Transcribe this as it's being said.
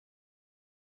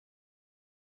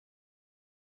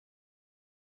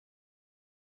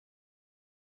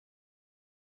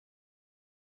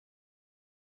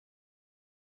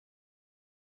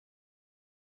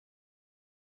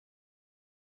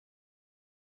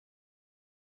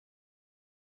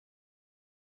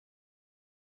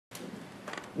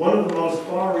One of the most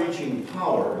far-reaching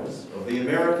powers of the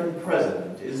American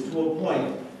president is to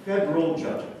appoint federal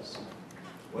judges.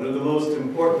 One of the most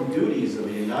important duties of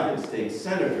a United States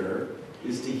senator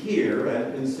is to hear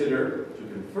and consider to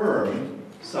confirm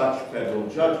such federal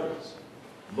judges.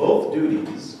 Both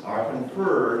duties are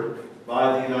conferred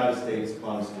by the United States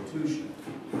Constitution.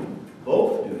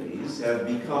 Both duties have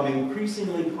become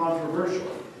increasingly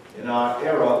controversial in our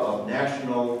era of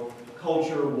national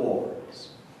culture wars.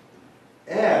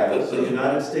 As a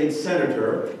United States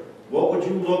senator, what would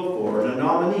you look for in a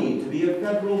nominee to be a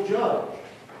federal judge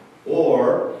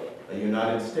or a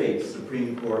United States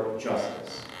Supreme Court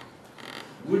justice?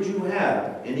 Would you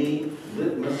have any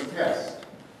litmus test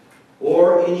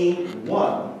or any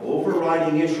one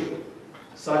overriding issue,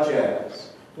 such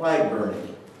as flag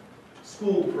burning,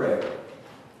 school prayer,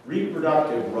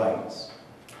 reproductive rights,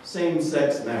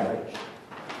 same-sex marriage,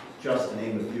 just to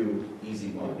name a few easy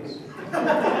ones?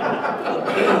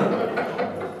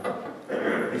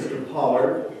 Mr.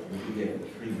 Pollard, you begin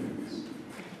with 3 minutes.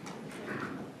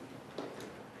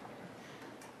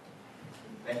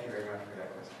 Thank you very much for that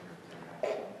question.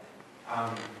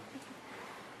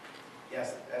 Yes,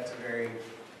 that's a very,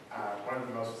 one of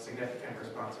the most significant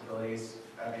responsibilities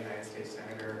of the United States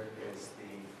Senator is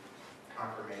the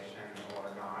confirmation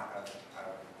or not of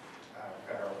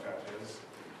federal judges.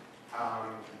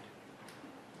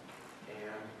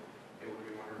 And it would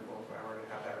be wonderful if I were to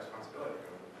have that responsibility.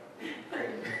 It would be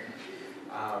great.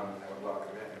 I would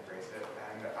welcome it and embrace it.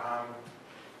 And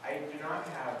I do not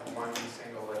have one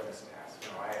single litmus test.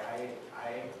 No, I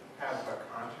have a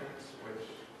conscience which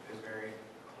is very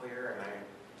clear, and I am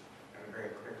in very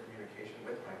clear communication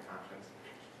with my conscience.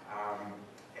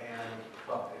 And,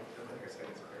 well, like I said,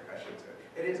 it's clear. I should say.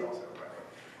 It is also, by the way.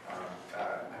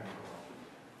 I'm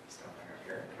stumbling up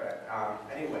here. But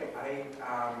anyway,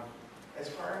 as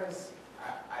far as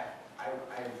I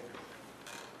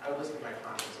would listen to my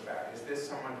conscience about, is this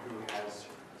someone who has,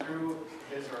 through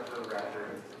his or her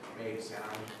record, made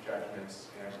sound judgments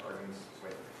in accordance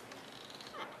with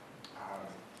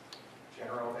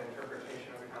general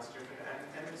interpretation of the Constitution,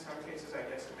 and in some cases, I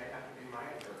guess it may have to be my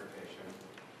interpretation.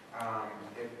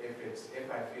 If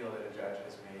I feel that a judge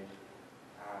has made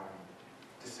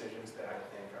decisions that I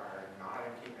think are not in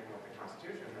keeping with the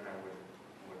Constitution, then I would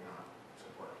not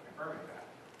support confirming that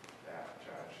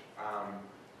judge.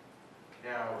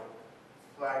 Now,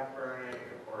 flag burning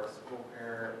or school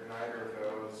prayer, neither of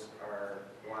those are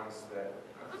ones that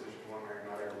a position one way or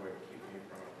another would keep me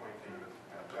from appointing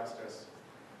justice.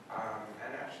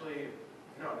 And actually,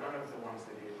 no, none of the ones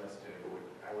that you listed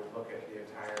I would look at the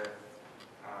entire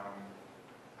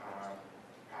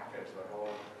package, the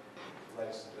whole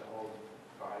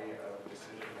body of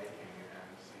decision making, and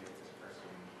see if this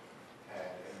person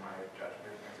had, in my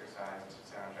judgment, exercised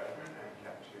sound judgment and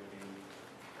kept to the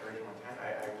original intent.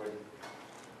 I would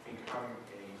become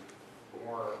a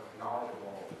more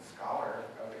knowledgeable scholar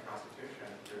of the Constitution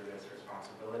through this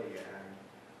responsibility, and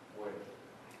would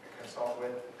consult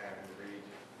with and read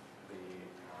the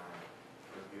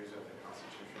reviews of the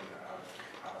Constitution of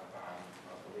the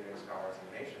leading scholars in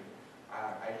the nation.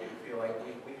 I do feel like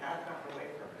we have gotten away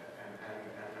from it, and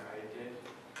I did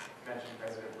mention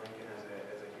President Lincoln as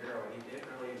a hero, and he did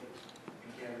really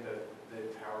begin the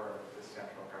power of the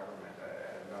central government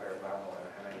at another level,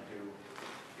 and I do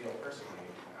feel personally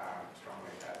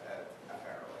strongly that a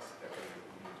federalist, that we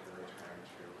need to return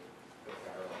to the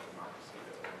federal democracy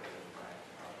that was envisioned by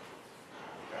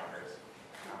founders.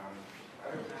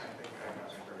 Other than that, I think I'm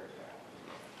not encouraged that.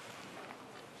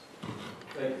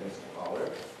 Thank you, Mr.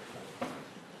 Pollard.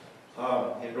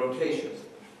 In rotation,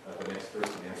 the next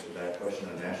person to answer that question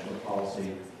on national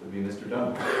policy would be Mr.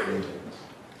 Dunlap.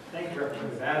 Thank you,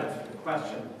 Representative Adams, for the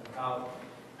question about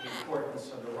the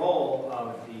importance of the role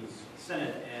of the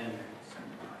Senate in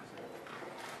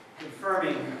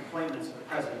confirming appointments of the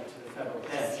President to the federal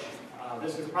bench.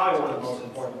 This is probably one of the most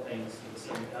important things that the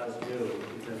Senate does do,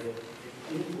 because it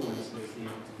influences the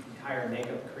entire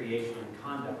makeup, creation, and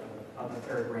conduct of the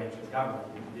third branch of government,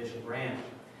 the judicial branch.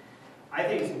 I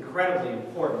think it's incredibly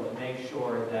important to make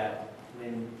sure that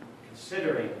when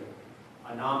considering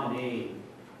a nominee,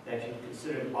 that you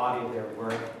consider the body of their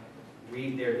work,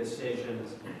 read their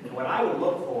decisions. And what I would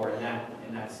look for in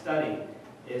that study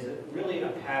is really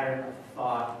a pattern of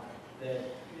thought that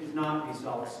is not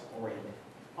results-oriented.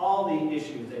 All the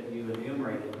issues that you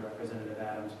enumerated, Representative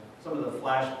Adams, some of the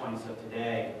flashpoints of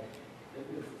today,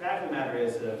 the fact of the matter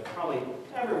is that probably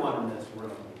everyone in this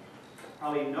room,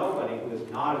 probably nobody who is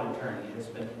not an attorney has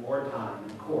spent more time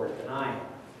in court than I am.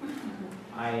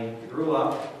 I grew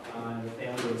up The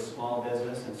family was small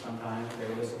business, and sometimes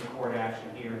there was some court action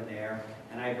here and there.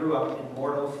 And I grew up in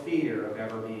mortal fear of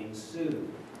ever being sued.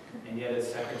 And yet,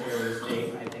 as Secretary of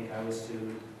State, I think I was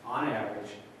sued, on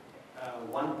average,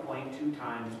 1.2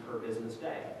 times per business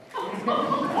day. And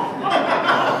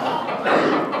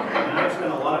I've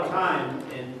spent a lot of time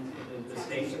in the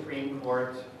state Supreme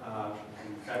Court,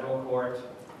 and federal court.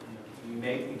 You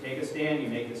take a stand, you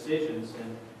make decisions,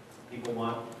 and people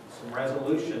want some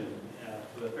resolution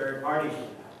to a third party from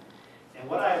that. And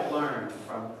what I've learned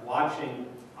from watching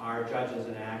our judges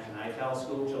in action, I tell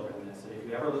school children this, that if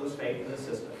you ever lose faith in the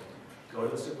system, go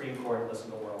to the Supreme Court and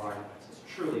listen to oral arguments. It's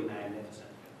truly magnificent.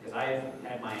 Because I have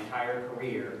had my entire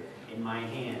career in my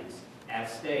hands, at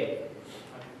stake,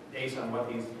 based on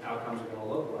what these outcomes are going to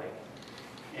look like.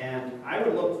 And I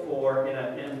would look for,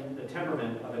 in the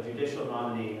temperament of a judicial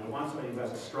nominee, I want somebody who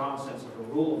has a strong sense of the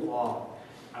rule of law.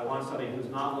 I want somebody who's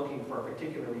not looking for a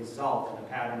particular result in the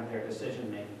pattern of their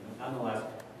decision-making, but nonetheless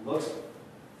looks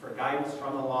for guidance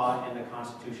from the law and the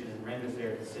Constitution and renders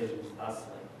their decisions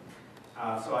thusly.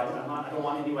 So I don't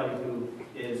want anybody who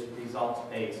is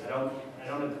results-based. I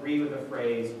don't agree with the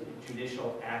phrase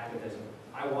judicial activism.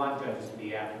 I want judges to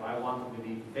be active. I want them to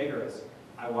be vigorous.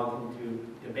 I want them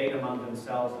to debate among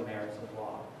themselves the merits of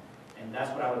law. And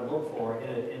that's what I would look for in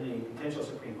a potential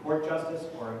Supreme Court justice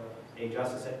or a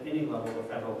justice at any level of the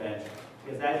federal bench,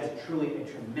 because that is truly a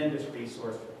tremendous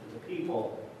resource for the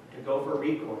people to go for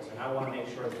recourse. And I want to make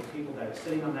sure that the people that are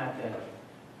sitting on that bench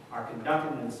are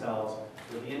conducting themselves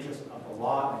with the interest of the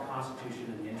law and the Constitution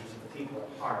and the interest of the people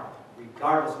at heart,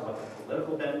 regardless of what their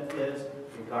political bent is,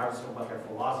 regardless of what their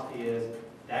philosophy is.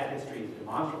 That history is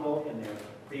demonstrable in their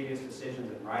previous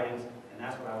decisions and writings, and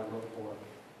that's what I would look for,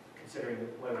 considering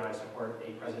whether I support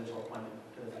a presidential appointment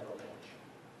to the federal bench.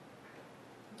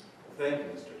 Thank you,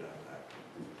 Mr. Dunlap.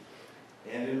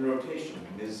 And in rotation,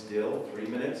 Ms. Dill, 3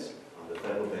 minutes on the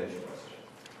federal bench question.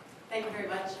 Thank you very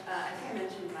much. I think I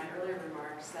mentioned in my earlier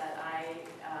remarks that I,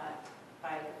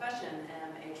 by profession,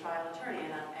 am a trial attorney,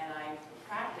 and I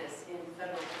practice in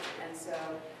federal court. And so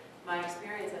my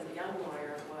experience as a young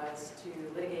lawyer was to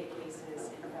litigate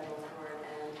cases in federal court,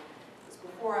 and it was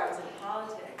before I was in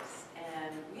politics.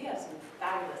 And we have some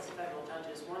fabulous federal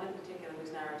judges. One in particular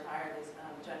who's now retired is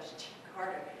Judge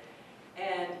Carter.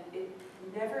 And it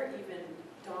never even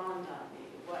dawned on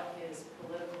me what his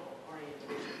political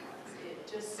orientation was. It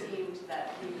just seemed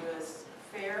that he was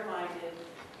fair-minded,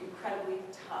 incredibly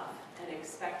tough, and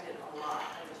expected a lot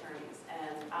of attorneys.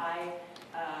 And I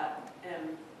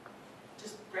am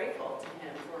just grateful to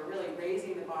him for really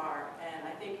raising the bar. And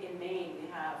I think in Maine we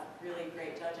have really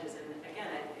great judges. And again,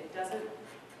 it doesn't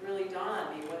really dawn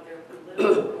on me what their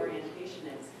political orientation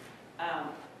is.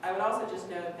 I would also just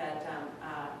note that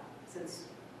since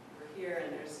we're here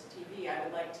and there's TV, I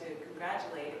would like to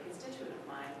congratulate a constituent of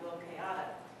mine,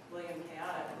 William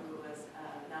Kayada, who was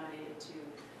nominated to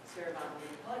serve on the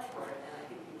appellate court, and I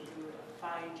think he will do a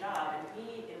fine job. And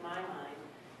he, in my mind,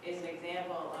 is an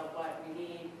example of what we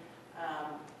need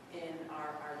in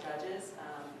our judges,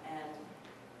 and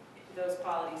those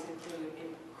qualities include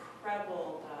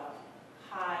incredible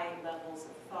high levels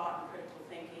of thought and critical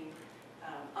thinking,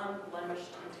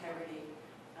 unblemished integrity,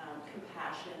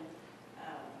 compassion,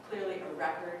 clearly a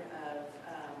record of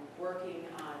working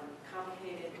on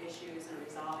complicated issues and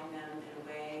resolving them in a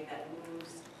way that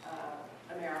moves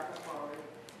America forward.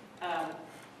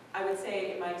 I would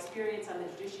say in my experience on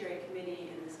the Judiciary Committee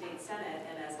in the State Senate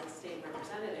and as a state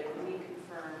representative, we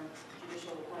confirm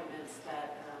judicial appointments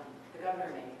that the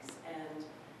governor makes. And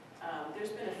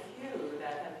there's been a few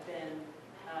that have been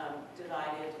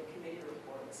divided committee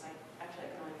reports. Actually, I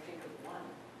can only think of one.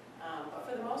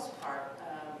 But for the most part,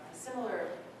 a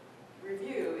similar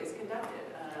review is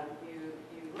conducted. You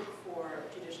look for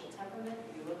judicial temperament,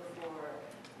 you look for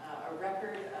a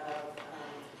record of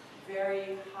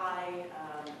very high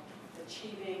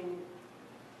achieving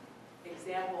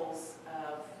examples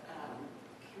of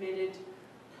committed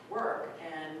work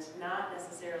and not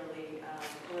necessarily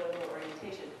political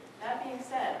orientation. That being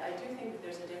said, I do think that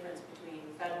there's a difference between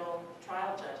federal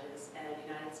trial judges and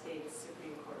United States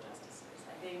Supreme Court justices.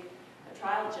 I think a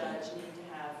trial judge needs to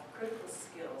have critical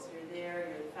skills. You're there,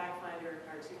 you're the fact finder,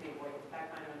 or excuse me, you're the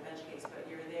fact finder on a bench case, but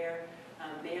you're there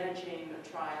managing a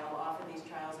trial. Often these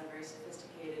trials are very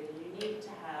sophisticated, and you need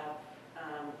to have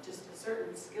just a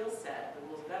certain skill set, the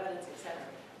rules of evidence, etc.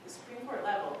 The Supreme Court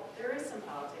level, there is some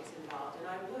politics involved, and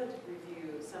I would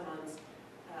review someone's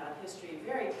history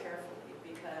very carefully,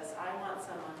 because I want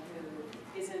someone who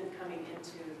isn't coming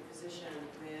into the position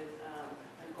with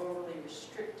an overly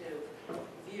restrictive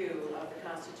view of the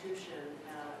Constitution.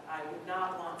 I would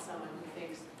not want someone who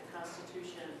thinks that the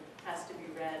Constitution has to be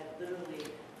read literally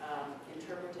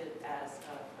interpreted as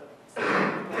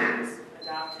something that was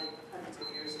adopted hundreds of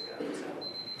years ago. So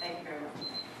thank you very much.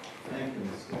 Thank you,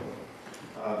 Ms. Dill.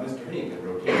 Mr. Hinck, in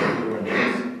rotation, you are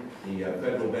next. The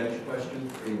federal bench question,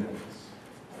 3 minutes.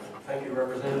 Thank you,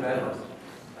 Representative Adams.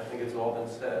 I think it's all been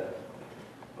said,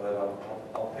 but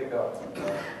I'll pick up.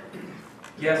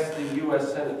 Yes, the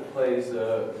U.S. Senate plays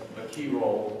a key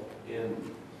role in,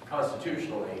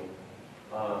 constitutionally,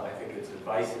 I think it's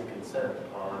advice and consent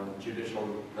on judicial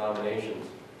nominations.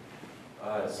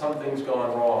 Something's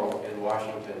gone wrong in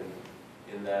Washington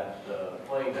in that,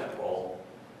 playing that role.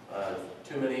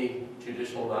 Too many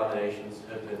judicial nominations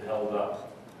have been held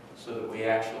up so that we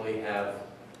actually have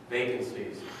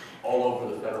vacancies all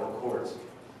over the federal courts.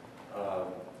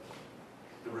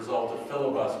 The result of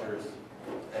filibusters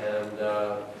and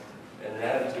an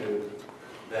attitude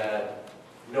that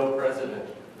no president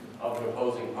of an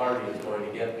opposing party is going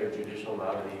to get their judicial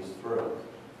nominees through.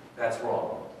 That's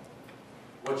wrong.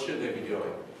 What should they be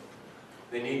doing?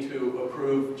 They need to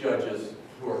approve judges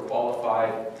who are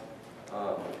qualified,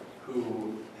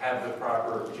 who have the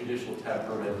proper judicial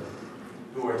temperament,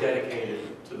 who are dedicated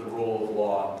to the rule of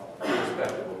law,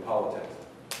 irrespective of politics.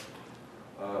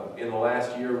 In the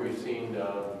last year, we've seen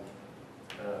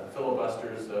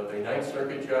filibusters of a Ninth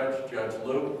Circuit judge, Judge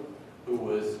Liu, who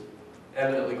was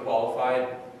eminently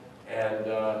qualified, and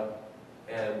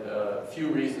few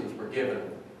reasons were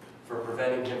given for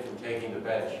preventing him from taking the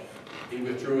bench. He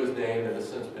withdrew his name and has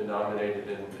since been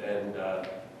nominated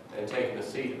and taken a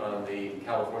seat on the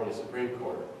California Supreme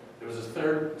Court. There was a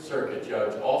Third Circuit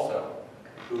judge also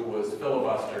who was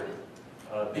filibustered.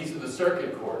 These are the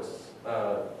circuit courts,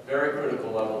 very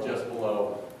critical level just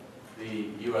below the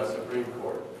U.S. Supreme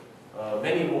Court.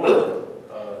 Many more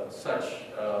such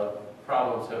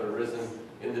problems have arisen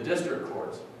in the district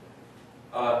courts.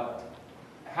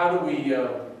 How do we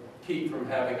keep from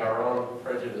having our own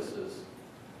prejudices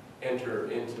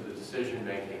enter into the decision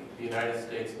making? The United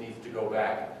States needs to go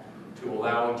back to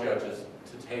allowing judges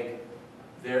to take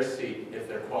their seat if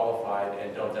they're qualified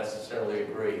and don't necessarily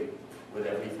agree with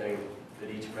everything that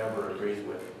each member agrees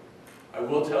with. I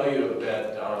will tell you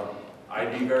that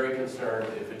I'd be very concerned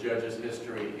if a judge's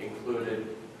history included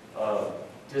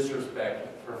disrespect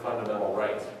for fundamental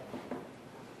rights.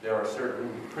 There are certain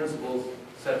principles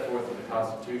set forth in the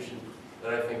Constitution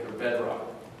that I think are bedrock.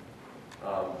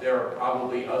 There are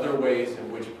probably other ways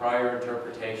in which prior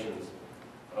interpretations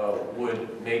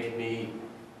would make me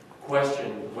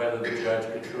question whether the judge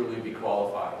could truly be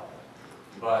qualified.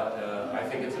 But I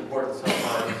think it's important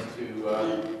sometimes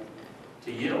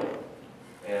to yield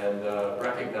and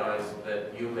recognize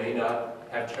that you may not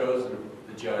have chosen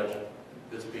the judge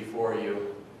that's before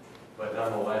you, but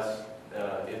nonetheless,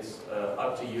 it's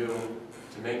up to you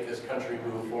to make this country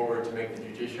move forward, to make the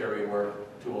judiciary work,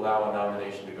 to allow a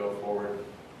nomination to go forward.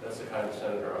 That's the kind of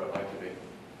senator I would like to be.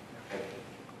 Thank you.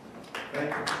 Thank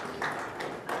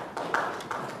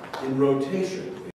you. In rotation,